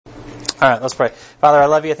All right, let's pray. Father, I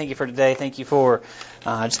love you. Thank you for today. Thank you for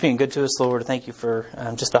just being good to us, Lord. Thank you for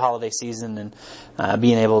just the holiday season and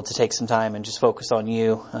being able to take some time and just focus on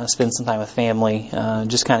you, spend some time with family,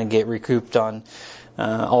 just kind of get recouped on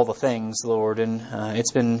all the things, Lord. And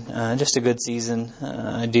it's been just a good season.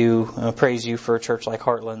 I do praise you for a church like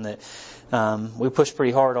Heartland that we push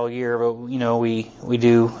pretty hard all year, but we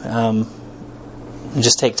do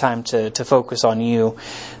just take time to focus on you,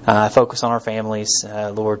 focus on our families,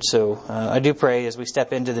 Lord. So I do pray as we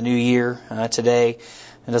step into the new year today.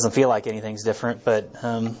 It doesn't feel like anything's different, but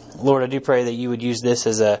Lord, I do pray that you would use this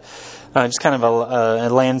as a just kind of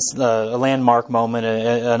a landmark moment,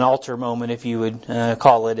 an altar moment, if you would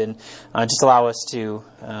call it, and just allow us to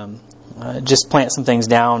just plant some things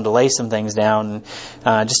down, to lay some things down,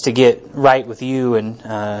 just to get right with you and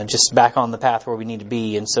just back on the path where we need to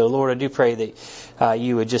be. And so, Lord, I do pray that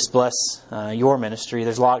you would just bless your ministry.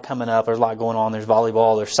 There's a lot coming up. There's a lot going on. There's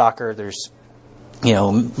volleyball. There's soccer. There's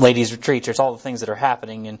ladies' retreats. There's all the things that are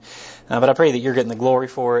happening. And but I pray that you're getting the glory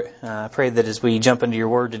for it. I pray that as we jump into your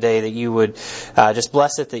word today, that you would just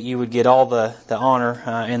bless it, that you would get all the honor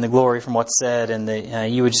and the glory from what's said, and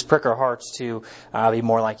that you would just prick our hearts to be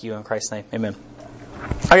more like you in Christ's name. Amen.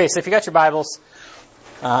 Okay, so if you got your Bibles,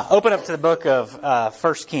 open up to the book of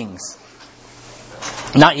 1 Kings.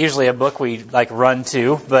 Not usually a book we run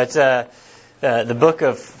to, but the book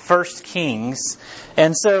of 1 Kings.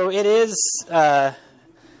 And so it is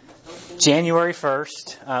January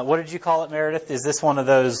 1st. What did you call it, Meredith? Is this one of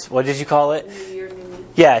those, what did you call it? New Year, New Me.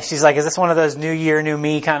 Yeah, she's like, is this one of those New Year, New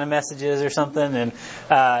Me kind of messages or something? And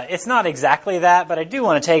it's not exactly that, but I do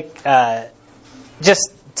want to take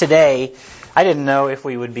just today. I didn't know if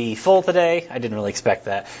we would be full today. I didn't really expect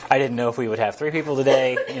that. I didn't know if we would have 3 people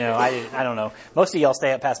today. I don't know. Most of y'all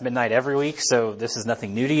stay up past midnight every week, so this is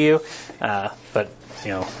nothing new to you. But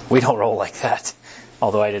we don't roll like that.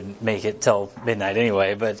 Although I didn't make it till midnight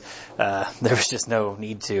anyway, but there was just no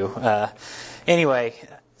need to. Anyway,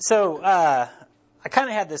 so I kind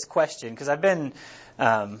of had this question because I've been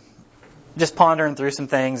just pondering through some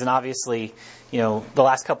things, and obviously, the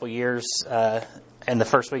last couple of years and the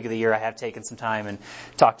first week of the year, I have taken some time and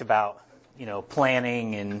talked about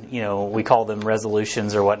planning, and we call them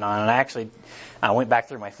resolutions or whatnot. And I actually went back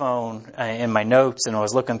through my phone in my notes, and I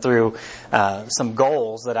was looking through some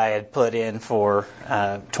goals that I had put in for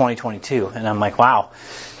 2022. And I'm like, wow,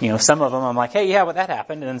 some of them I'm like, hey, yeah, but that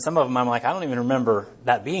happened. And then some of them I'm like, I don't even remember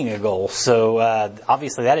that being a goal. So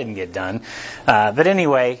obviously that didn't get done. But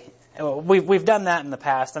anyway, we've done that in the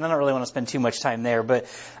past, and I don't really want to spend too much time there. But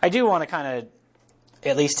I do want to kind of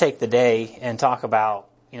at least take the day and talk about,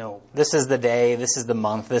 this is the day, this is the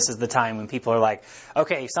month, this is the time when people are like,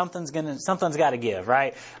 okay, something's got to give,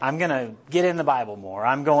 right? I'm going to get in the Bible more.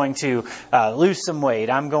 I'm going to lose some weight.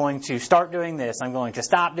 I'm going to start doing this. I'm going to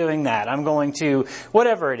stop doing that. I'm going to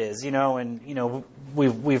whatever it is, and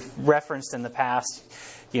we've referenced in the past,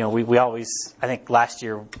 we always, I think last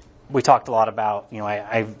year we talked a lot about,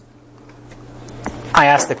 I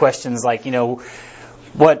asked the questions like,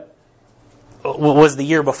 what was the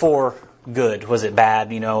year before good? Was it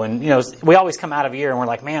bad? And we always come out of a year and we're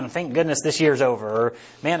like, man, thank goodness this year's over. Or,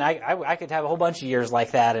 man, I could have a whole bunch of years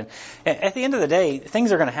like that. And at the end of the day,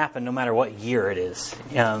 things are going to happen no matter what year it is.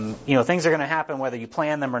 Things are going to happen whether you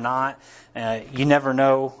plan them or not. You never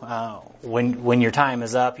know when your time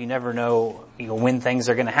is up. You never know when things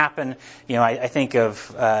are going to happen. I think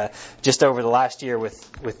of just over the last year with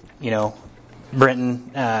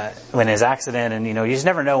Brenton when his accident, and you just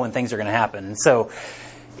never know when things are going to happen. And so,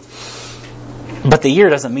 but the year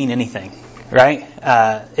doesn't mean anything, right?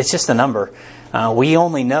 It's just a number. We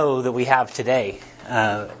only know that we have today,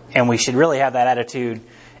 and we should really have that attitude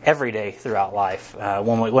every day throughout life.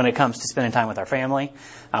 When it comes to spending time with our family,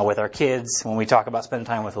 with our kids, when we talk about spending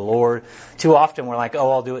time with the Lord, too often we're like, oh,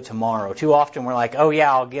 I'll do it tomorrow. Too often we're like, oh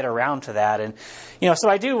yeah, I'll get around to that. And so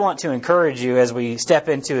I do want to encourage you as we step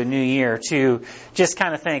into a new year to just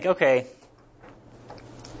kind of think, okay,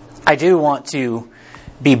 I do want to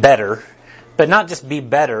be better. But not just be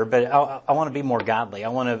better, but I want to be more godly. I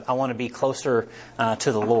want to be closer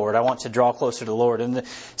to the Lord. I want to draw closer to the Lord. And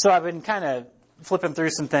so I've been kind of flipping through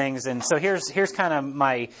some things, and so here's kind of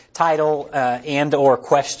my title and or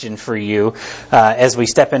question for you as we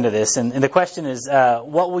step into this. And the question is,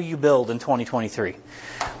 what will you build in 2023?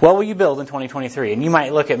 What will you build in 2023? And you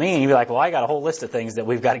might look at me and you'd be like, well, I got a whole list of things that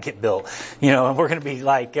we've got to get built. And we're going to be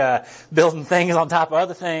like building things on top of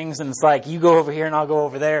other things, and it's like you go over here and I'll go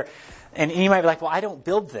over there. And you might be like, well, I don't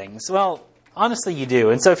build things. Well, honestly, you do.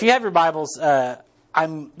 And so if you have your Bibles,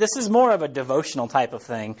 this is more of a devotional type of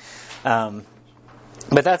thing.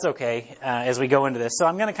 But that's okay as we go into this. So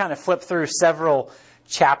I'm going to kind of flip through several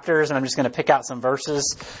chapters, and I'm just going to pick out some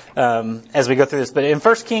verses as we go through this. But in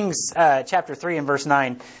 1 Kings chapter 3 and verse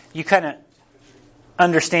 9, you kind of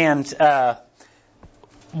understand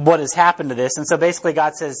what has happened to this. And so basically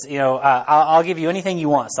God says, I'll give you anything you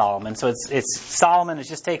want, Solomon. So it's Solomon has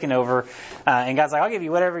just taken over, and God's like, I'll give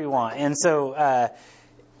you whatever you want. And so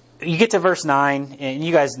you get to verse 9, and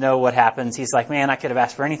you guys know what happens. He's like, man, I could have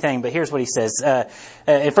asked for anything, but here's what he says.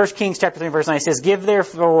 In 1 Kings chapter 3, verse 9, he says, give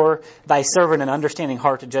therefore thy servant an understanding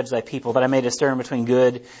heart to judge thy people, that I may discern between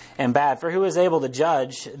good and bad. For who is able to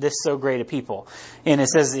judge this so great a people? And it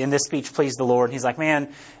says, in this speech pleased the Lord. And he's like,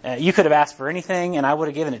 man, you could have asked for anything, and I would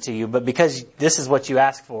have given it to you. But because this is what you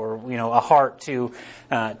asked for, a heart to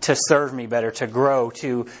serve me better, to grow,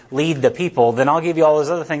 to lead the people, then I'll give you all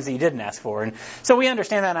those other things that you didn't ask for. And so we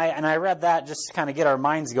understand that, and I read that just to kind of get our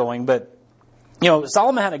minds going. But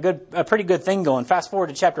Solomon had a pretty good thing going. Fast forward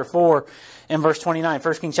to chapter 4 and verse 29.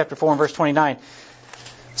 1 Kings chapter 4 and verse 29.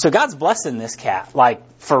 So God's blessing this cat, like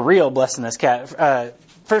for real blessing this cat.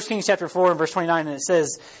 1 Kings chapter 4 and verse 29, and it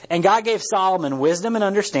says, and God gave Solomon wisdom and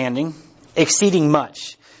understanding, exceeding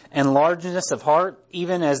much, and largeness of heart,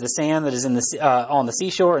 even as the sand that is in on the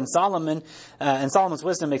seashore. And Solomon's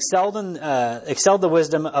wisdom excelled the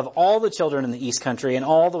wisdom of all the children in the east country and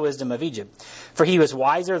all the wisdom of Egypt. For he was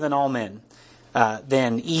wiser than all men,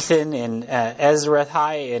 than Ethan and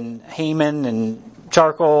Ezrathai and Haman and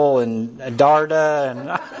Charcoal and Darda and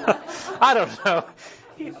I don't know.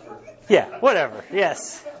 Yeah, whatever.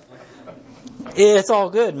 Yes, it's all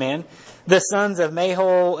good, man. The sons of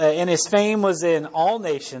Mahol, and his fame was in all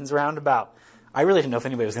nations round about. I really didn't know if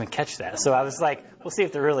anybody was going to catch that. So I was like, we'll see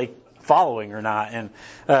if they're really following or not. And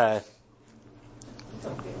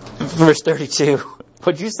verse 32,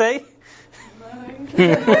 what'd you say?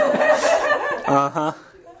 Uh-huh.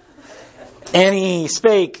 And he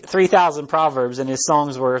spake 3,000 proverbs, and his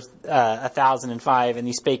songs were 1,005. And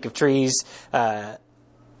he spake of trees,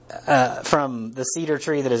 from the cedar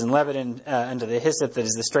tree that is in Lebanon unto the hyssop that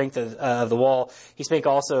is the strength of the wall. He spake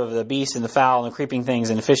also of the beast and the fowl and the creeping things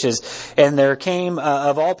and the fishes. And there came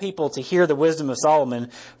of all people to hear the wisdom of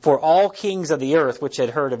Solomon, for all kings of the earth which had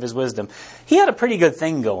heard of his wisdom. He had a pretty good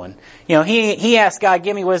thing going. He asked God,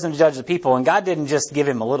 give me wisdom to judge the people, and God didn't just give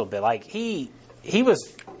him a little bit. Like he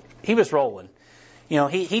was rolling.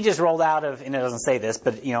 He just rolled out of, and it doesn't say this,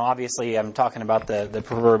 but obviously I'm talking about the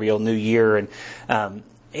proverbial new year, and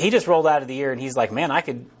he just rolled out of the year, and he's like, man, I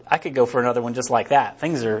could go for another one just like that.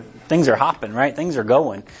 Things are hopping, right? Things are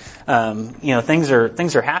going. Things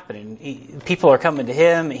are happening. People are coming to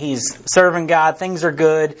him. He's serving God. Things are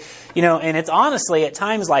good. And it's honestly at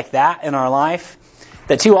times like that in our life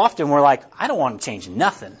that too often we're like, I don't want to change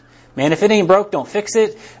nothing. Man, if it ain't broke, don't fix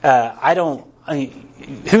it.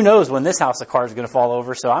 Who knows when this house of cards is going to fall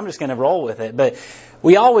over, so I'm just going to roll with it. But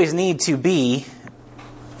we always need to be,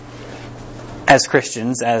 as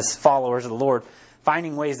Christians, as followers of the Lord,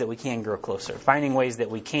 finding ways that we can grow closer, finding ways that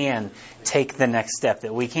we can take the next step,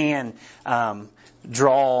 that we can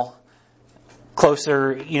draw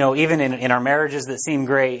closer, even in our marriages that seem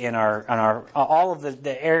great, in our all of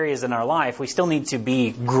the areas in our life, we still need to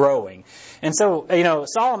be growing. And so,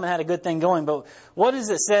 Solomon had a good thing going, but what does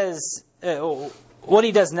it says, what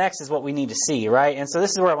he does next is what we need to see, right? And so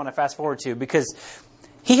this is where I want to fast forward to, because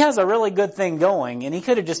he has a really good thing going, and he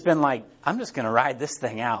could have just been like, I'm just going to ride this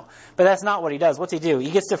thing out. But that's not what he does. What's he do?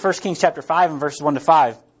 He gets to 1 Kings chapter 5 and verses 1 to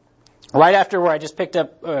 5. Right after where I just pick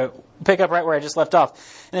up right where I just left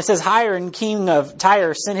off. And it says, Hiram, king of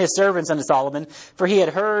Tyre, sent his servants unto Solomon, for he had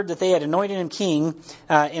heard that they had anointed him king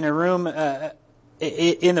in the room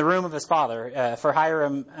of his father. For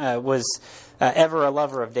Hiram was ever a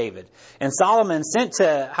lover of David. And Solomon sent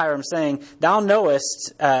to Hiram, saying, Thou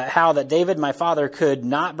knowest how that David my father could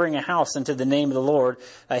not bring a house into the name of the Lord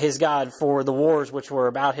his God for the wars which were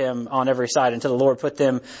about him on every side, until the Lord put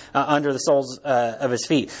them under the soles of his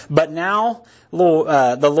feet. But now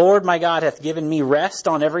the Lord my God hath given me rest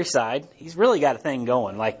on every side. He's really got a thing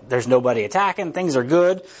going. Like, there's nobody attacking. Things are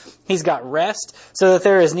good. He's got rest, so that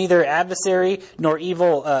there is neither adversary nor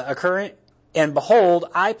evil occurrent. And behold,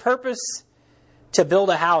 I purpose to build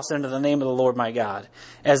a house unto the name of the Lord my God,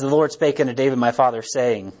 as the Lord spake unto David my father,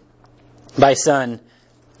 saying, Thy son,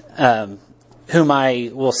 whom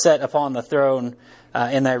I will set upon the throne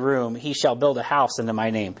in thy room, he shall build a house unto my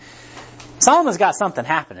name. Solomon's got something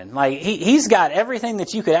happening. Like, he's got everything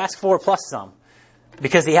that you could ask for plus some,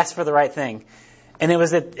 because he asked for the right thing. And it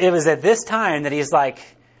was at this time that he's like,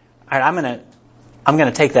 all right, I'm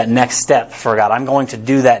going to take that next step for God. I'm going to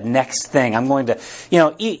do that next thing. I'm going to,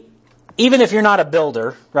 even if you're not a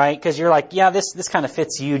builder, right? Because you're like, yeah, this kind of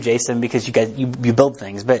fits you, Jason, because you build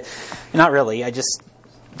things, but not really. I just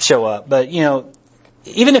show up. But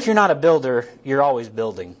even if you're not a builder, you're always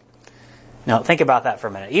building. Now, think about that for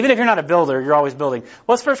a minute. Even if you're not a builder, you're always building.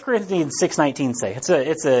 What's 1 Corinthians 6:19 say?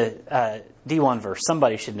 It's a D1 verse.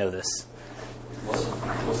 Somebody should know this. What's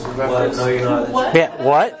the reference? No, you're not. What? Yeah,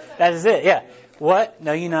 what? That is it, yeah. What?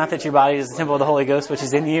 Know you not that your body is the temple of the Holy Ghost, which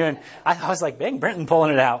is in you? And I was like, dang, Brenton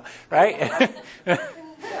pulling it out, right?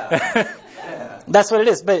 That's what it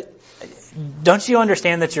is. But don't you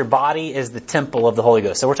understand that your body is the temple of the Holy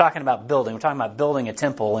Ghost? So we're talking about building. We're talking about building a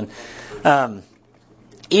temple. And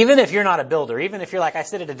even if you're not a builder, even if you're like, I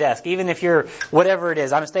sit at a desk, even if you're whatever it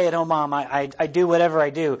is, I'm a stay-at-home mom, I do whatever I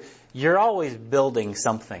do, you're always building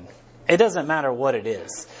something. It doesn't matter what it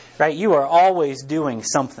is, right? You are always doing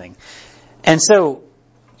something. And so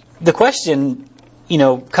the question,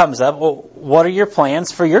 comes up, well, what are your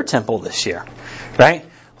plans for your temple this year, right?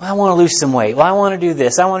 Well, I want to lose some weight. Well, I want to do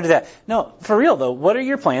this. I want to do that. No, for real though, what are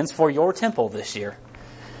your plans for your temple this year?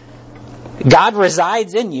 God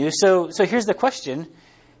resides in you. So here's the question.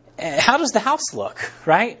 How does the house look,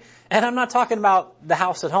 right? And I'm not talking about the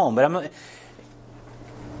house at home, but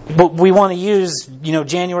we want to use,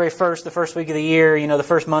 January 1st, the first week of the year, the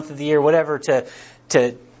first month of the year, whatever, to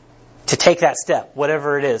take that step,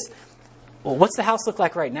 whatever it is. Well, what's the house look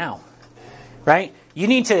like right now? Right? You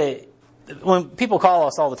need to, when people call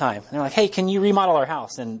us all the time, they're like, hey, can you remodel our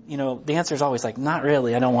house? And, the answer is always like, not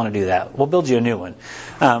really, I don't want to do that. We'll build you a new one.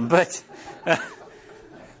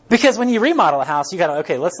 Because when you remodel a house, you got to,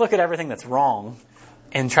 okay, let's look at everything that's wrong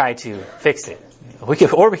and try to fix it. We could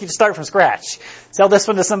just start from scratch. Sell this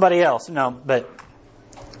one to somebody else. No, but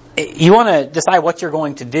you want to decide what you're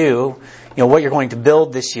going to do, what you're going to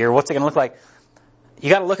build this year, what's it going to look like. You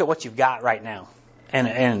got to look at what you've got right now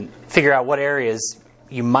and figure out what areas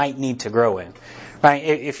you might need to grow in. Right?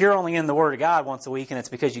 If you're only in the Word of God once a week and it's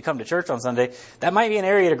because you come to church on Sunday, that might be an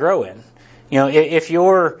area to grow in. If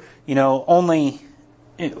you're, only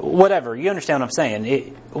whatever, you understand what I'm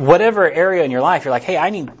saying. Whatever area in your life, you're like, hey, I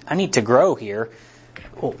need to grow here.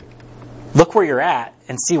 Well, look where you're at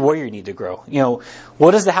and see where you need to grow.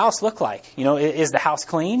 What does the house look like? Is the house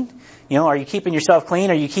clean? Are you keeping yourself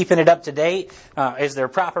clean? Are you keeping it up to date? Is there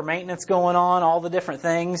proper maintenance going on? All the different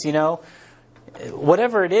things,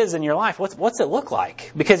 whatever it is in your life, what's it look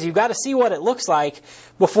like? Because you've got to see what it looks like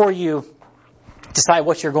before you decide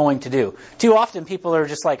what you're going to do. Too often people are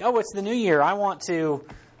just like, oh, it's the new year. I want to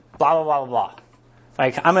blah, blah, blah, blah, blah.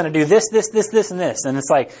 Like, I'm going to do this, this, this, this, and this. And it's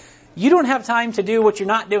like, you don't have time to do what you're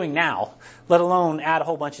not doing now, let alone add a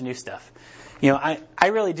whole bunch of new stuff. I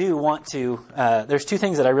really do want to, there's two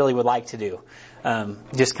things that I really would like to do,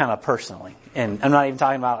 just kind of personally. And I'm not even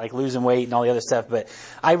talking about like losing weight and all the other stuff, but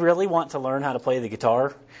I really want to learn how to play the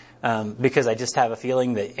guitar, because I just have a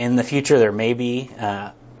feeling that in the future there may be,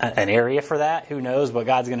 an area for that. Who knows what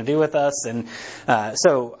God's going to do with us. And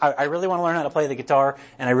so I really want to learn how to play the guitar,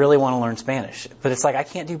 and I really want to learn Spanish. But it's like I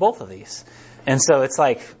can't do both of these. And so it's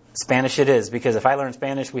like Spanish it is, because if I learn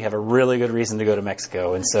Spanish, we have a really good reason to go to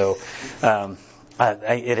Mexico. And so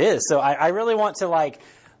it is. So I really want to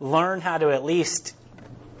learn how to at least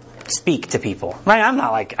speak to people. Right? I'm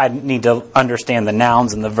not like I need to understand the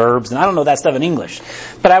nouns and the verbs, and I don't know that stuff in English.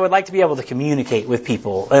 But I would like to be able to communicate with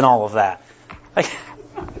people and all of that.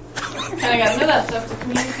 And I gotta know that stuff to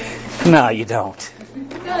communicate. No, you don't. You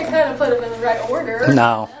gotta kind of put them in the right order.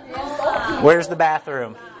 No. Where's the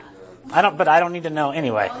bathroom? I don't need to know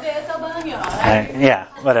anyway. Yeah,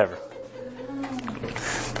 whatever.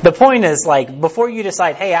 The point is, before you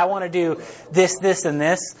decide, hey, I want to do this, this, and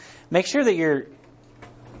this, make sure that you're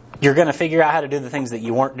going to figure out how to do the things that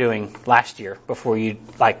you weren't doing last year before you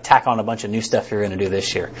tack on a bunch of new stuff you're going to do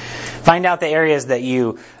this year. Find out the areas that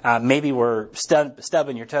you maybe were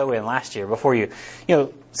stubbing your toe in last year before you.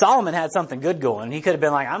 Solomon had something good going. He could have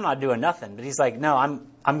been like, I'm not doing nothing, but he's like, no,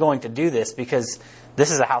 I'm going to do this because this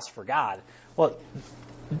is a house for God. Well,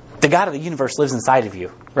 the God of the universe lives inside of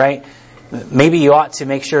you, right? Maybe you ought to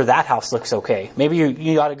make sure that house looks okay. Maybe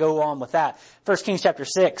you ought to go on with that. 1 Kings chapter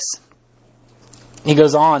 6. He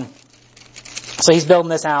goes on. So he's building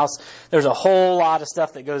this house. There's a whole lot of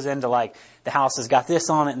stuff that goes into the house has got this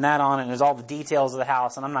on it and that on it, and there's all the details of the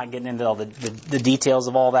house, and I'm not getting into all the details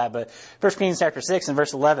of all that, but 1 Kings chapter 6 and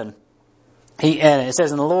verse 11, and it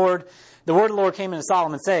says, "And the word of the Lord came into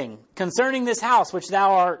Solomon, saying, concerning this house which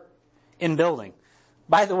thou art in building."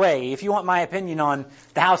 By the way, if you want my opinion on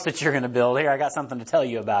the house that you're going to build, here I got something to tell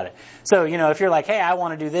you about it. So, if you're like, hey, I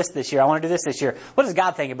want to do this year, I want to do this year, what does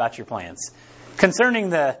God think about your plans? Concerning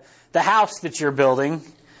the house that you're building,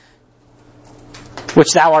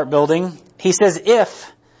 which thou art building, he says,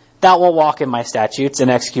 if thou wilt walk in my statutes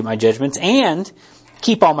and execute my judgments and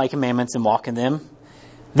keep all my commandments and walk in them,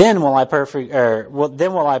 then will I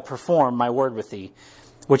perform my word with thee,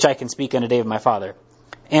 which I can speak unto David my father.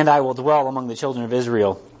 And I will dwell among the children of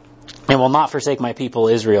Israel, and will not forsake my people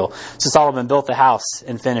Israel. So Solomon built the house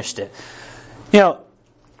and finished it.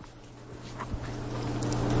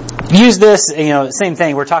 Use this, same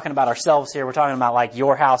thing. We're talking about ourselves here. We're talking about like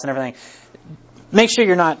your house and everything. Make sure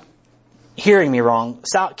you're not hearing me wrong.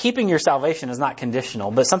 Keeping your salvation is not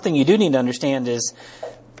conditional, but something you do need to understand is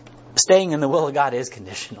staying in the will of God is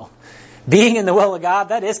conditional. Being in the will of God,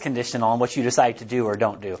 that is conditional on what you decide to do or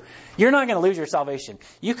don't do. You're not going to lose your salvation.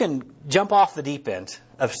 You can jump off the deep end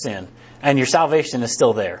of sin, and your salvation is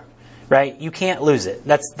still there. Right? You can't lose it.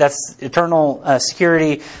 That's eternal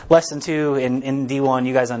security. Lesson 2 in D1,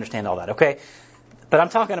 you guys understand all that, okay? But I'm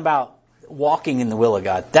talking about walking in the will of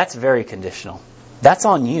God. That's very conditional. That's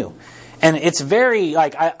on you. And it's very,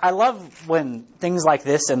 I love when things like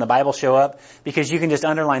this in the Bible show up, because you can just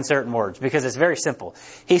underline certain words, because it's very simple.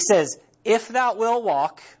 He says, if thou wilt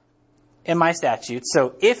walk in my statutes.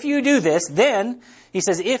 So if you do this, then, he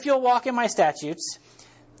says, if you'll walk in my statutes,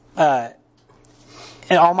 and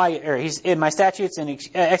he's in my statutes and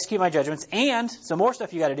execute my judgments, and some more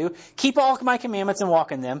stuff you got to do. Keep all my commandments and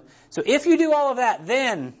walk in them. So if you do all of that,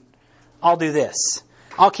 then I'll do this.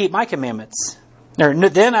 I'll keep my commandments.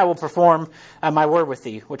 Then I will perform my word with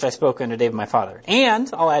thee, which I spoke unto David my father. And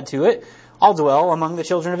I'll add to it, I'll dwell among the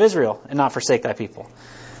children of Israel and not forsake thy people.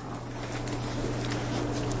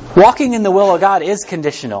 Walking in the will of God is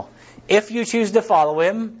conditional. If you choose to follow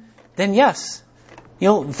Him, then yes.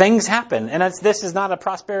 Things happen. And this is not a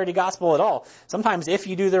prosperity gospel at all. Sometimes if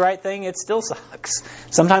you do the right thing, it still sucks.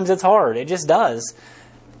 Sometimes it's hard. It just does.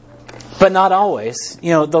 But not always.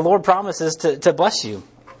 The Lord promises to bless you.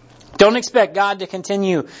 Don't expect God to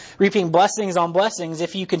continue reaping blessings on blessings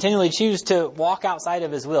if you continually choose to walk outside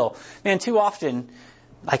of His will. Man, too often,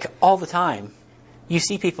 all the time, you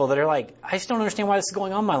see people that are like, I just don't understand why this is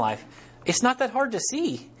going on in my life. It's not that hard to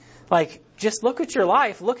see. Just look at your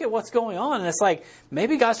life, look at what's going on, and it's like,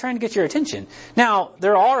 maybe God's trying to get your attention. Now,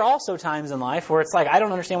 there are also times in life where it's like, I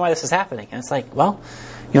don't understand why this is happening. And it's like, well,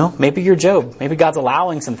 maybe you're Job. Maybe God's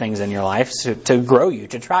allowing some things in your life to grow you,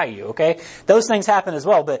 to try you, okay? Those things happen as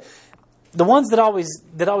well, but the ones that always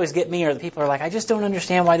get me are the people who are like, I just don't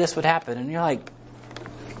understand why this would happen. And you're like,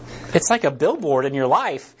 it's like a billboard in your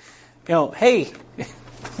life. Hey,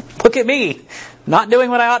 look at me, not doing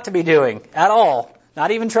what I ought to be doing at all.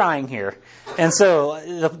 Not even trying here. And so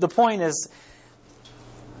the point is,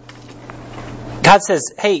 God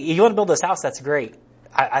says, hey, you want to build this house? That's great.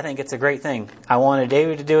 I think it's a great thing. I wanted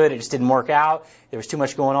David to do it. It just didn't work out. There was too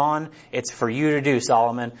much going on. It's for you to do,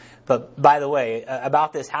 Solomon. But by the way,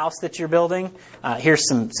 about this house that you're building, here's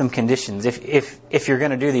some conditions. If you're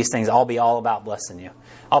going to do these things, I'll be all about blessing you.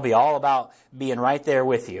 I'll be all about being right there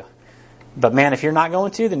with you. But man, if you're not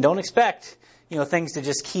going to, then don't expect, things to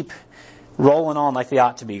just keep rolling on like they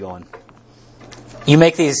ought to be going. You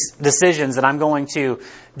make these decisions that I'm going to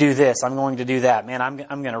do this, I'm going to do that. Man, I'm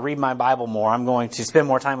going to read my Bible more. I'm going to spend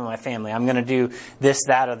more time with my family. I'm going to do this,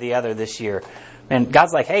 that, or the other this year. And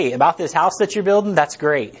God's like, hey, about this house that you're building, that's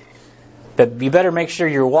great. But you better make sure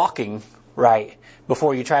you're walking right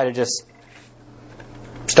before you try to just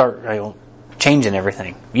start changing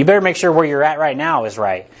everything. You better make sure where you're at right now is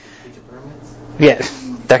right. Yeah,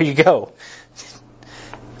 there you go.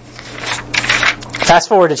 Fast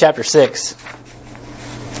forward to chapter 6.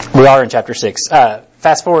 We are in chapter 6.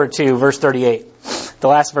 Fast forward to verse 38, the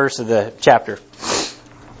last verse of the chapter.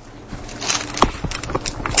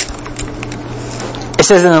 It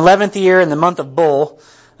says, in the 11th year, in the month of Bul,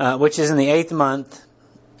 which is in the 8th month,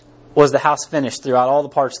 was the house finished throughout all the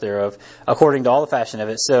parts thereof, according to all the fashion of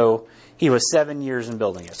it. So he was 7 years in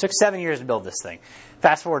building it. It took 7 years to build this thing.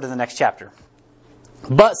 Fast forward to the next chapter.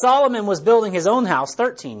 But Solomon was building his own house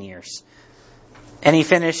 13 years. And he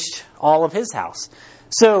finished all of his house.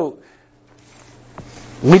 So,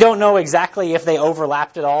 we don't know exactly if they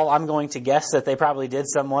overlapped at all. I'm going to guess that they probably did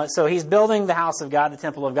somewhat. So he's building the house of God, the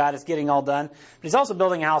temple of God. It's getting all done. But he's also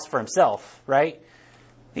building a house for himself, right?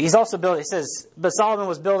 He's also building, it says, but Solomon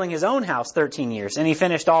was building his own house 13 years. And he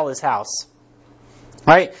finished all his house.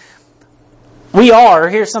 Right?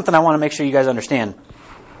 Here's something I want to make sure you guys understand.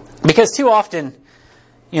 Because too often,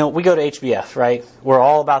 we go to HBF, right? We're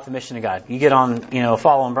all about the mission of God. You get on,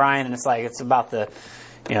 following Brian, and it's about the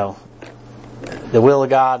will of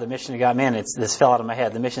God, the mission of God. Man, this fell out of my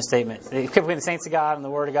head. The mission statement. Between the saints of God and the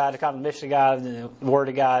Word of God, to come the mission of God, and the Word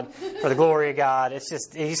of God, for the glory of God.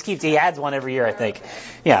 He adds one every year, I think.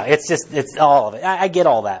 Yeah, it's all of it. I get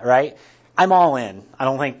all that, right? I'm all in. I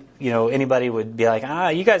don't think, anybody would be like,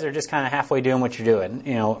 you guys are just kind of halfway doing what you're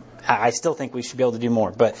doing. I still think we should be able to do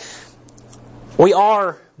more. But we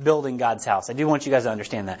are building God's house. I do want you guys to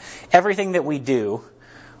understand that. Everything that we do,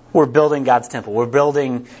 We're building God's temple. We're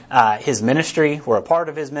building His ministry. We're a part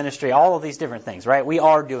of His ministry. All of these different things, right? We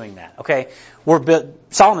are doing that, okay?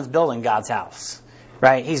 Solomon's building God's house,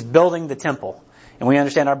 right? He's building the temple. And we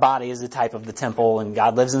understand our body is the type of the temple, and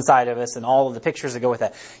God lives inside of us, and all of the pictures that go with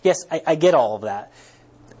that. Yes, I get all of that.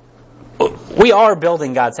 We are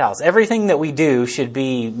building God's house. Everything that we do should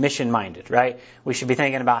be mission-minded, right? We should be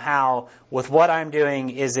thinking about how, with what I'm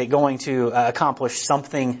doing, is it going to accomplish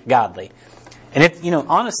something godly? And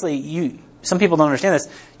honestly, some people don't understand this.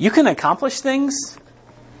 You can accomplish things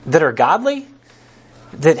that are godly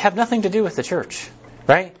that have nothing to do with the church,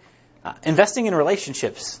 right? Investing in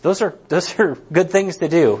relationships, those are good things to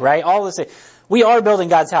do, right? All this, we are building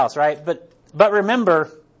God's house, right? But remember,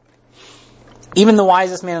 even the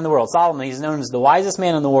wisest man in the world, Solomon, he's known as the wisest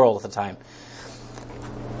man in the world at the time.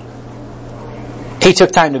 He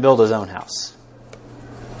took time to build his own house,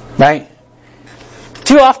 right?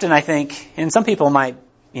 Too often, I think, and some people might,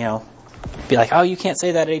 be like, "Oh, you can't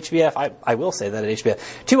say that at HBF." I will say that at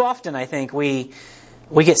HBF. Too often, I think we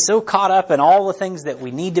get so caught up in all the things that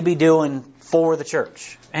we need to be doing for the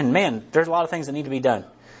church. And man, there's a lot of things that need to be done.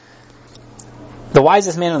 The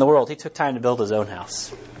wisest man in the world, he took time to build his own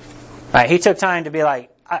house. Right? He took time to be like,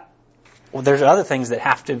 there's other things that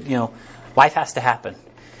have to, life has to happen.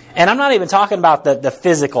 And I'm not even talking about the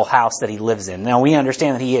physical house that he lives in. Now, we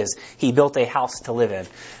understand that he built a house to live in.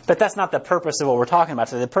 But that's not the purpose of what we're talking about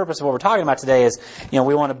today. The purpose of what we're talking about today is, we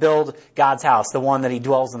want to build God's house, the one that He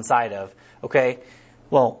dwells inside of. Okay?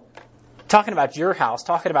 Well, talking about your house,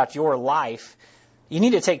 talking about your life, you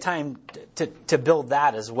need to take time to build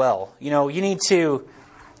that as well. You need to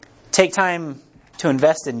take time to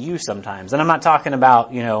invest in you sometimes. And I'm not talking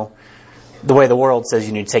about, the way the world says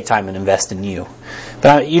you need to take time and invest in you.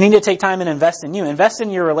 But you need to take time and invest in you. Invest in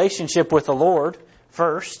your relationship with the Lord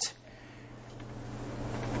first.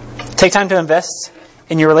 Take time to invest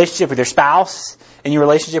in your relationship with your spouse, in your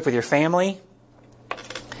relationship with your family.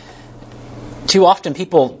 Too often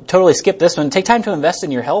people totally skip this one. Take time to invest in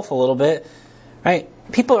your health a little bit, right?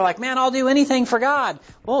 People are like, man, I'll do anything for God.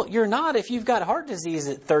 Well, you're not if you've got heart disease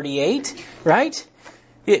at 38, right?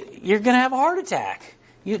 You're going to have a heart attack.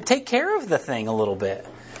 You take care of the thing a little bit,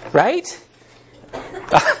 right?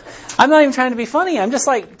 I'm not even trying to be funny. I'm just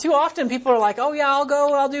like, too often people are like, oh yeah,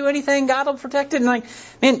 I'll do anything. God will protect it. And like,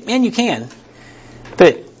 man, you can.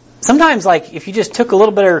 But sometimes, like, if you just took a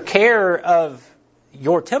little bit of care of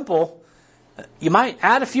your temple, you might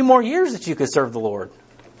add a few more years that you could serve the Lord.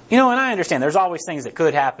 And I understand there's always things that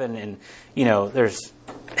could happen, and, there's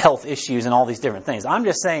health issues and all these different things. I'm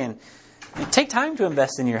just saying, take time to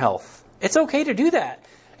invest in your health. It's okay to do that.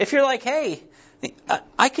 If you're like, hey,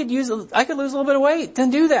 I could lose a little bit of weight, then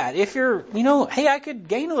do that. If you're, hey, I could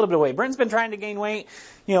gain a little bit of weight. Brent's been trying to gain weight,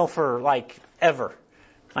 for like ever.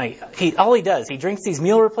 All he does, he drinks these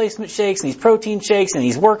meal replacement shakes and these protein shakes, and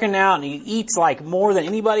he's working out, and he eats like more than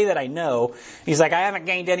anybody that I know. He's like, I haven't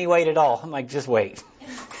gained any weight at all. I'm like, just wait.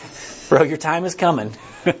 Bro, your time is coming.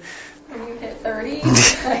 When you hit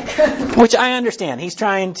 30? Which I understand. He's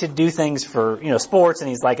trying to do things for, sports, and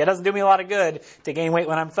he's like, it doesn't do me a lot of good to gain weight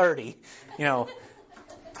when I'm 30. The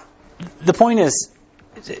point is,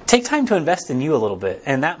 take time to invest in you a little bit.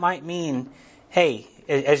 And that might mean, hey,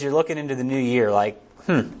 as you're looking into the new year, like,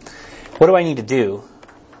 what do I need to do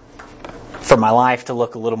for my life to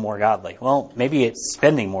look a little more godly? Well, maybe it's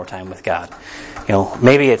spending more time with God.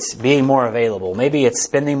 Maybe it's being more available. Maybe it's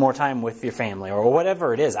spending more time with your family, or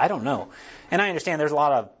whatever it is. I don't know. And I understand there's a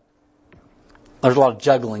lot of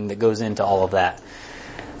juggling that goes into all of that.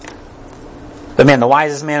 But man, the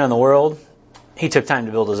wisest man in the world, he took time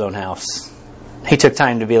to build his own house. He took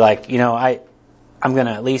time to be like, I'm going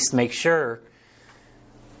to at least make sure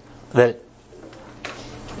that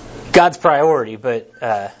God's priority, but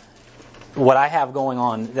what I have going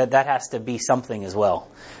on, that has to be something as well.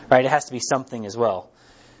 Right? It has to be something as well.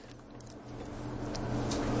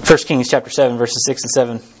 1 Kings chapter 7, verses 6 and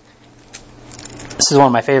 7. This is one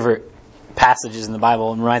of my favorite passages in the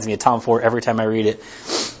Bible, and reminds me of Tom Ford every time I read it.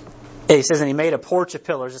 He says, and he made a porch of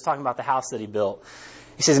pillars, just talking about the house that he built.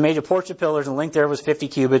 He says he made a porch of pillars, and the length thereof was 50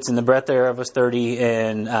 cubits, and the breadth thereof was 30,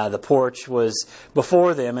 and the porch was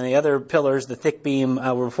before them, and the other pillars, the thick beam,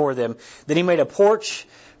 were before them. Then he made a porch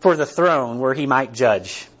for the throne where he might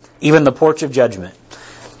judge, even the porch of judgment.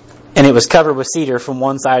 And it was covered with cedar from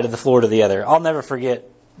one side of the floor to the other. I'll never forget,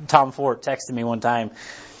 Tom Ford texted me one time.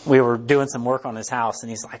 We were doing some work on his house, and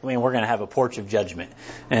he's like, man, we're going to have a porch of judgment.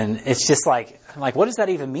 And it's just like, I'm like, what does that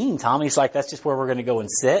even mean, Tom? And he's like, that's just where we're going to go and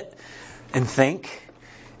sit and think.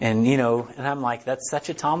 And, and I'm like, that's such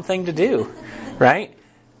a Tom thing to do, right?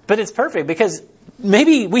 But it's perfect because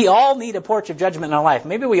maybe we all need a porch of judgment in our life.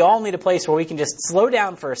 Maybe we all need a place where we can just slow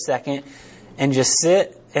down for a second and just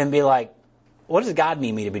sit and be like, what does God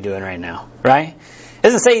need me to be doing right now? Right? It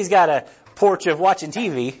doesn't say He's got a porch of watching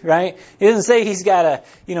TV, right? It doesn't say He's got a,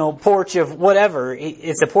 porch of whatever.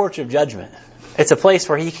 It's a porch of judgment. It's a place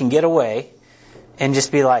where He can get away and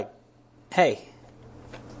just be like, hey,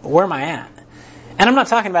 where am I at? And I'm not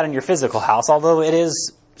talking about in your physical house, although it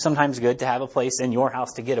is sometimes good to have a place in your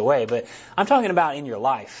house to get away, but I'm talking about in your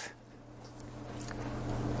life.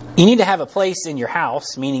 You need to have a place in your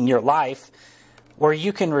house, meaning your life, where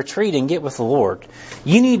you can retreat and get with the Lord.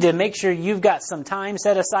 You need to make sure you've got some time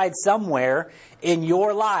set aside somewhere in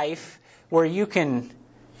your life where you can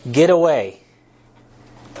get away.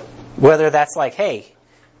 Whether that's like, hey,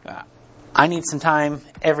 I need some time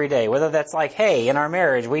every day. Whether that's like, hey, in our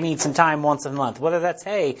marriage, we need some time once a month. Whether that's,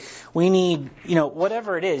 hey, we need,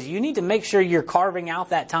 whatever it is, you need to make sure you're carving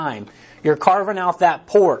out that time. You're carving out that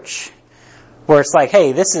porch where it's like,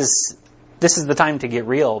 hey, this is the time to get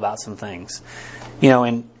real about some things.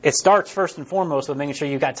 And it starts first and foremost with making sure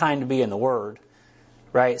you've got time to be in the Word,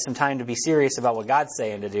 right? Some time to be serious about what God's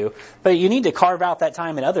saying to do. But you need to carve out that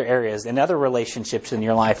time in other areas, in other relationships in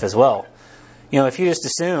your life as well. If you just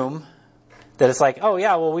assume that it's like, oh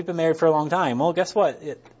yeah, well, we've been married for a long time. Well, guess what?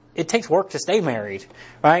 It takes work to stay married,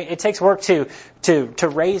 right? It takes work to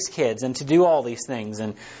raise kids and to do all these things.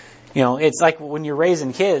 And, it's like when you're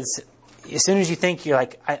raising kids, as soon as you think you're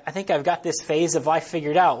like, I think I've got this phase of life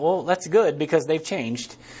figured out. Well, that's good because they've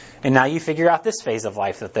changed. And now you figure out this phase of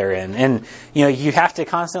life that they're in. And, you have to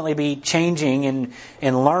constantly be changing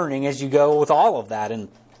and learning as you go with all of that. And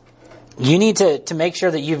you need to make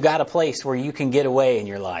sure that you've got a place where you can get away in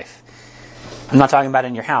your life. I'm not talking about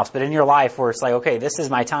in your house, but in your life where it's like, okay, this is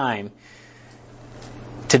my time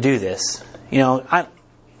to do this. I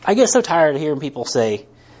get so tired of hearing people say,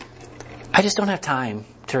 I just don't have time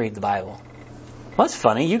to read the Bible. Well, that's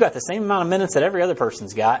funny. You got the same amount of minutes that every other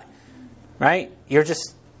person's got, right? You're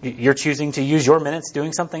choosing to use your minutes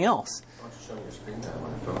doing something else.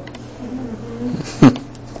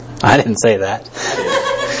 I didn't say that.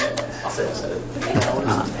 I'll say I said it.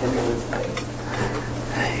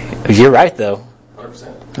 You're right, though.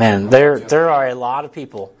 100%. Man, there are a lot of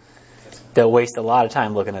people that waste a lot of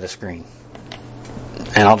time looking at a screen.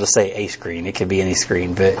 And I'll just say a screen. It could be any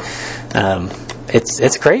screen, but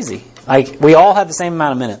it's crazy. Like, we all have the same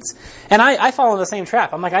amount of minutes. And I fall in the same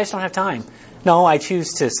trap. I'm like, I just don't have time. No, I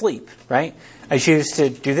choose to sleep, right? I choose to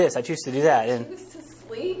do this. I choose to do that. And choose to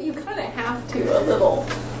sleep? You kind of have to a little.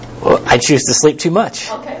 Well, I choose to sleep too much.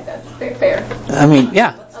 Okay, that's fair. I mean,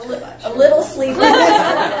 yeah. A little sleep.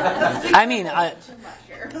 I mean,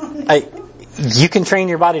 you can train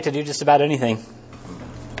your body to do just about anything,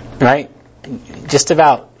 right? Just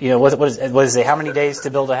about. What is it? How many days to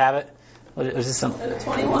build a habit? What was this?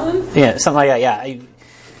 21? Yeah, something like that. Yeah.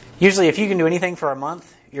 Usually, if you can do anything for a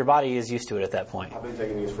month, your body is used to it at that point. I've been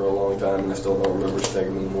taking these for a long time, and I still don't remember to take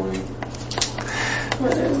them in the morning.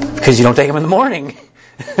 Because you don't take them in the morning.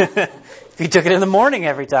 If you took it in the morning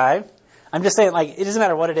every time, I'm just saying, like, it doesn't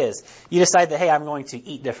matter what it is. You decide that, hey, I'm going to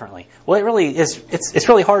eat differently. Well, it really is. It's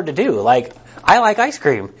really hard to do. Like, I like ice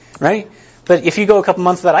cream, right? But if you go a couple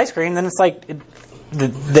months without ice cream, then it's like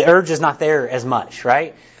the urge is not there as much,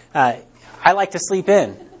 right? I like to sleep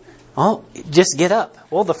in. Well, just get up.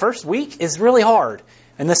 Well, the first week is really hard,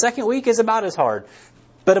 and the second week is about as hard.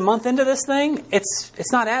 But a month into this thing,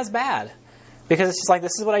 it's not as bad because it's just like,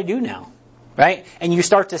 this is what I do now. Right? And you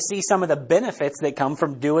start to see some of the benefits that come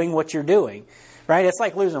from doing what you're doing. Right? It's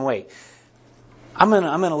like losing weight. I'm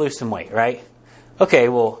gonna lose some weight, right? Okay,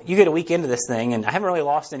 well, you get a week into this thing and I haven't really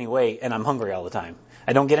lost any weight and I'm hungry all the time.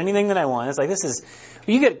 I don't get anything that I want. It's like,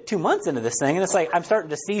 you get 2 months into this thing and it's like, I'm starting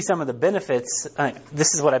to see some of the benefits.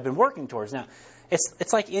 This is what I've been working towards. Now,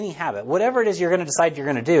 it's like any habit. Whatever it is you're going to decide you're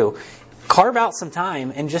going to do, carve out some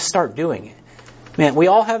time and just start doing it. Man, we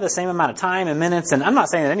all have the same amount of time and minutes, and I'm not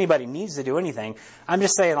saying that anybody needs to do anything. I'm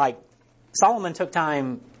just saying, like, Solomon took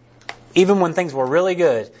time, even when things were really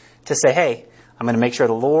good, to say, hey, I'm going to make sure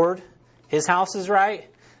the Lord, His house is right. I'm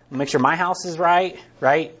going to make sure my house is right?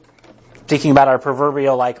 Thinking about our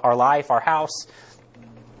proverbial, like, our life, our house.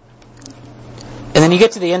 And then you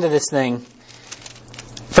get to the end of this thing,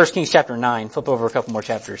 1 Kings chapter 9. Flip over a couple more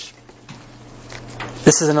chapters.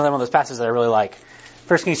 This is another one of those passages that I really like.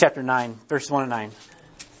 1 Kings chapter 9, verses 1 and 9.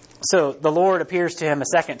 So the Lord appears to him a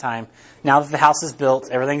second time, now that the house is built,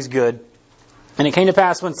 everything's good. And it came to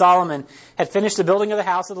pass when Solomon had finished the building of the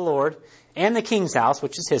house of the Lord, and the king's house,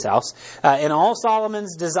 which is his house, and all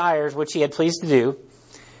Solomon's desires which he had pleased to do,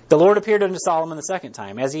 The Lord appeared unto Solomon the second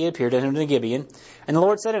time, as he appeared unto him in Gibeon. And the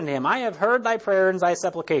Lord said unto him, I have heard thy prayer and thy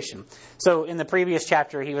supplication. So in the previous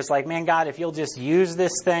chapter, he was like, man, God, if you'll just use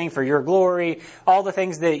this thing for your glory, all the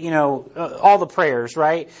things that, all the prayers,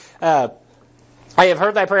 right? I have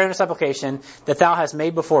heard thy prayer and supplication that thou hast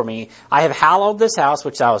made before me. I have hallowed this house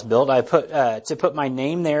which thou hast built. I put to put my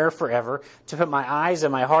name there forever. To put my eyes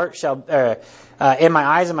and my heart shall be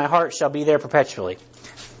there perpetually.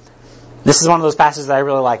 This is one of those passages that I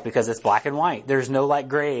really like because it's black and white. There's no like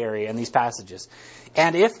gray area in these passages.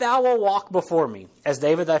 And if thou wilt walk before me, as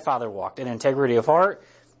David thy father walked, in integrity of heart,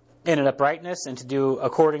 in an uprightness, and to do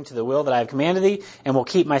according to the will that I have commanded thee, and will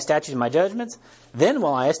keep my statutes and my judgments, then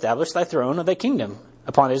will I establish thy throne of thy kingdom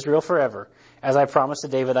upon Israel forever, as I promised to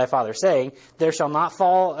David thy father, saying, there shall not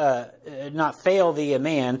fail thee a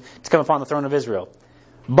man to come upon the throne of Israel.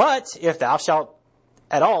 But if thou shalt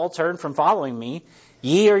at all turn from following me,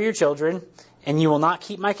 ye or your children, and you will not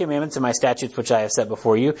keep my commandments and my statutes which I have set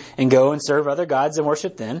before you, and go and serve other gods and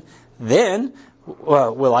worship them, then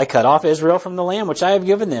will I cut off Israel from the land which I have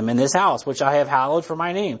given them, in this house which I have hallowed for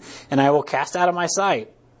my name, and I will cast out of my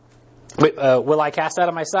sight. Will I cast out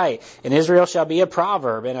of my sight, and Israel shall be a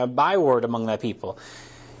proverb and a byword among thy people.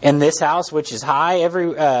 In this house which is high,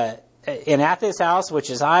 and at this house which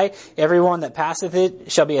is high, everyone that passeth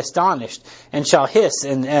it shall be astonished, and shall hiss,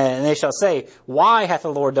 and they shall say, why hath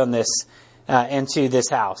the Lord done this unto this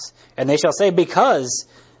house? And they shall say, because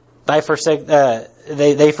they forsook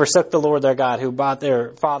the Lord their God, who brought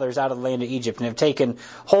their fathers out of the land of Egypt, and have taken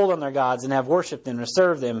hold on their gods, and have worshipped them, and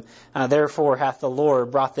served them. Therefore hath the Lord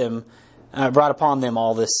brought upon them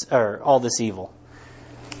all this evil.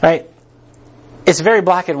 Right? It's very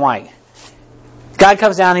black and white. God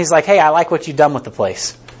comes down and he's like, hey, I like what you've done with the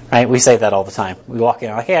place. Right? We say that all the time. We walk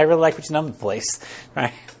in like, hey, I really like what you've done with the place.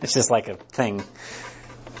 Right? It's just like a thing.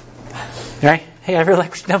 Right? Hey, I really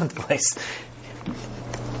like what you've done with the place.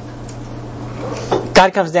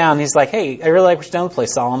 God comes down and he's like, hey, I really like what you've done with the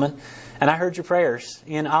place, Solomon. And I heard your prayers.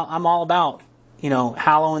 And I'm all about,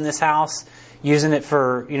 hallowing this house, using it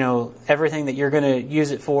for, everything that you're going to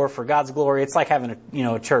use it for God's glory. It's like having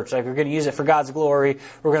a church. Like, we're going to use it for God's glory.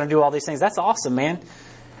 We're going to do all these things. That's awesome, man.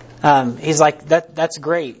 He's like, that's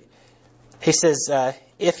great. He says,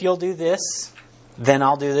 if you'll do this, then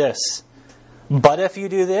I'll do this. But if you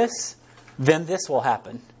do this, then this will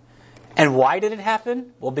happen. And why did it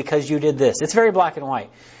happen? Well, because you did this. It's very black and white.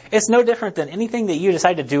 It's no different than anything that you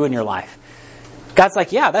decide to do in your life. God's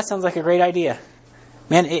like, yeah, that sounds like a great idea.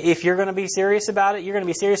 Man, if you're going to be serious about it, you're going to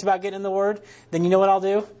be serious about getting in the Word, then you know what I'll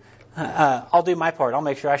do? I'll do my part. I'll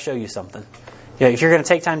make sure I show you something. If you're going to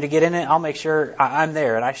take time to get in it, I'll make sure I'm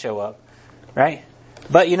there and I show up. Right?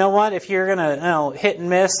 But you know what? If you're going to hit and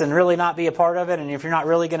miss and really not be a part of it, and if you're not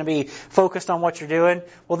really going to be focused on what you're doing,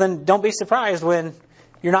 well, then don't be surprised when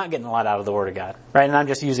you're not getting a lot out of the Word of God, right? And I'm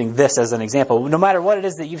just using this as an example. No matter what it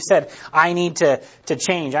is that you've said, I need to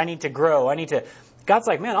change, I need to grow, God's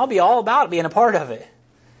like, man, I'll be all about being a part of it,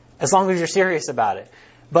 as long as you're serious about it.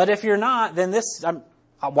 But if you're not, then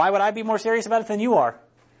why would I be more serious about it than you are?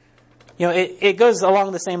 It goes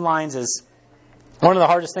along the same lines as one of the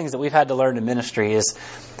hardest things that we've had to learn in ministry is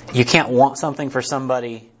you can't want something for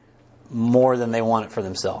somebody more than they want it for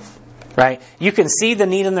themselves, right? You can see the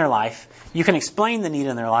need in their life. You can explain the need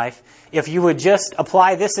in their life. If you would just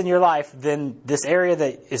apply this in your life, then this area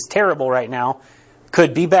that is terrible right now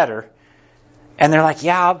could be better. And they're like,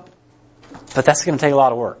 yeah, but that's going to take a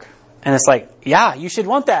lot of work. And it's like, yeah, you should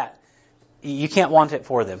want that. You can't want it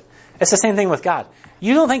for them. It's the same thing with God.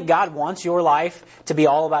 You don't think God wants your life to be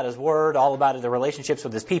all about His Word, all about the relationships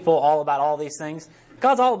with His people, all about all these things?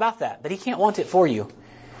 God's all about that, but He can't want it for you.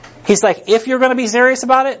 He's like, if you're going to be serious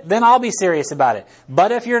about it, then I'll be serious about it.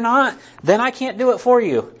 But if you're not, then I can't do it for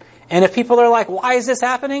you. And if people are like, why is this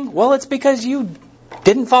happening? Well, it's because you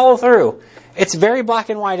didn't follow through. It's very black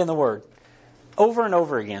and white in the Word. Over and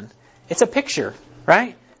over again. It's a picture,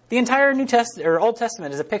 right? The entire New Testament or Old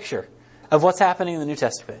Testament is a picture of what's happening in the New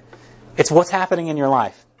Testament. It's what's happening in your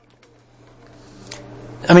life.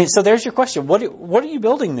 So there's your question. What are you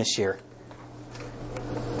building this year?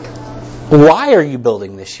 Why are you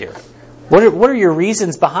building this year? What are your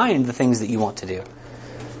reasons behind the things that you want to do?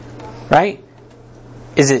 Right?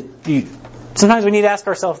 Sometimes we need to ask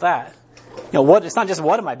ourselves that. It's not just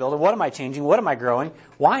what am I building, what am I changing, what am I growing?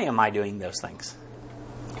 Why am I doing those things?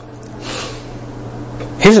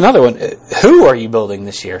 Here's another one. Who are you building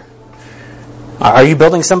this year? Are you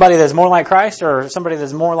building somebody that's more like Christ or somebody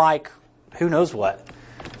that's more like who knows what?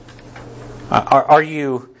 Are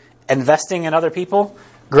you investing in other people,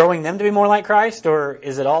 growing them to be more like Christ, or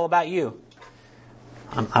is it all about you?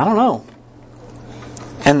 I don't know.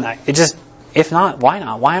 And If not, why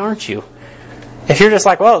not? Why aren't you? If you're just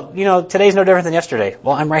like, well, today's no different than yesterday.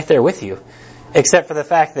 Well, I'm right there with you. Except for the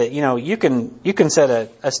fact that, you can set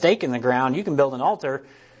a stake in the ground. You can build an altar.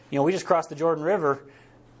 We just crossed the Jordan River.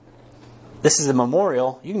 This is a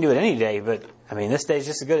memorial. You can do it any day, but, this day is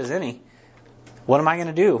just as good as any. What am I going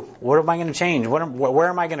to do? What am I going to change? Where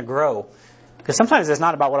am I going to grow? Because sometimes it's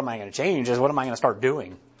not about what am I going to change, it's what am I going to start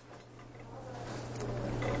doing.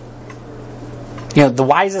 The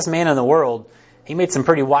wisest man in the world, he made some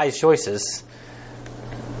pretty wise choices.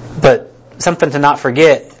 But something to not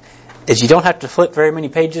forget is you don't have to flip very many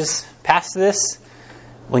pages past this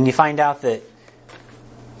when you find out that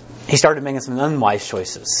he started making some unwise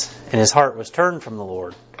choices and his heart was turned from the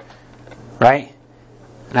Lord. Right?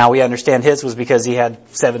 Now we understand his was because he had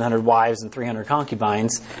 700 wives and 300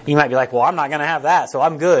 concubines. You might be like, well, I'm not going to have that, so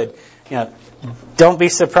I'm good. Don't be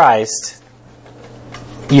surprised.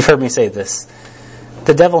 You've heard me say this.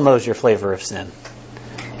 The devil knows your flavor of sin.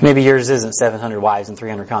 Maybe yours isn't 700 wives and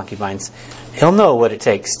 300 concubines. He'll know what it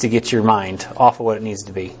takes to get your mind off of what it needs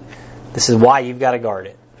to be. This is why you've got to guard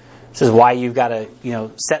it. This is why you've got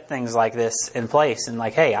to, set things like this in place and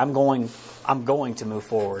like, hey, I'm going to move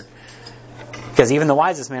forward. Because even the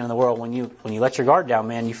wisest man in the world, when you let your guard down,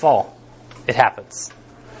 man, you fall. It happens.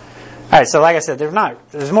 All right, so like I said,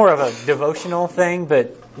 there's more of a devotional thing,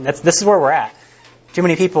 but this is where we're at. Too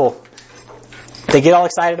many people, they get all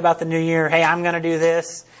excited about the new year. Hey, I'm going to do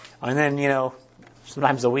this. And then,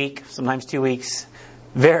 sometimes a week, sometimes 2 weeks.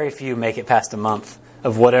 Very few make it past a month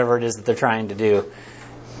of whatever it is that they're trying to do.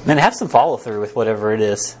 Man, have some follow through with whatever it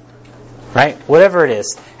is. Right? Whatever it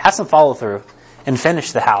is. Have some follow through and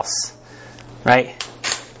finish the house. Right?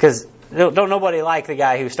 Because don't nobody like the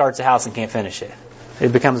guy who starts a house and can't finish it.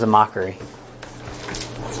 It becomes a mockery.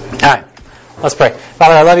 All right. Let's pray.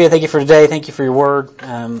 Father, I love you. Thank you for today. Thank you for your word.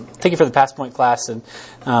 Thank you for the Past Point class. And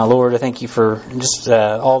Lord, I thank you for just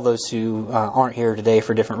all those who aren't here today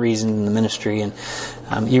for different reasons in the ministry. And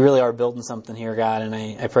you really are building something here, God. And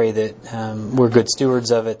I pray that we're good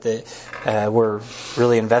stewards of it, that we're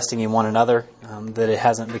really investing in one another, that it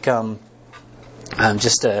hasn't become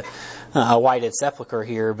just a whited sepulcher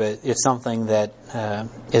here, but it's something that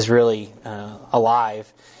is really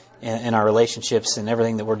alive in our relationships and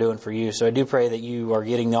everything that we're doing for you. So I do pray that you are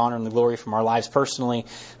getting the honor and the glory from our lives personally,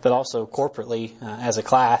 but also corporately as a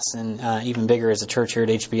class and even bigger as a church here at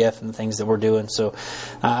HBF and the things that we're doing. So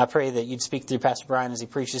I pray that you'd speak through Pastor Brian as he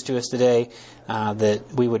preaches to us today, that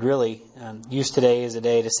we would really use today as a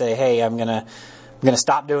day to say, hey, I'm going to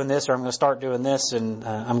stop doing this, or I'm going to start doing this, and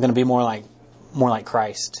I'm going to be more like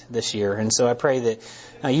Christ this year. And so I pray that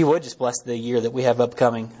you would just bless the year that we have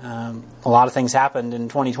upcoming. A lot of things happened in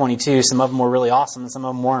 2022. Some of them were really awesome and some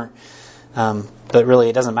of them weren't. But really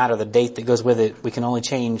it doesn't matter the date that goes with it. We can only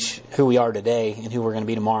change who we are today and who we're going to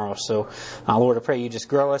be tomorrow. So Lord, I pray you just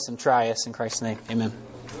grow us and try us in Christ's name. Amen.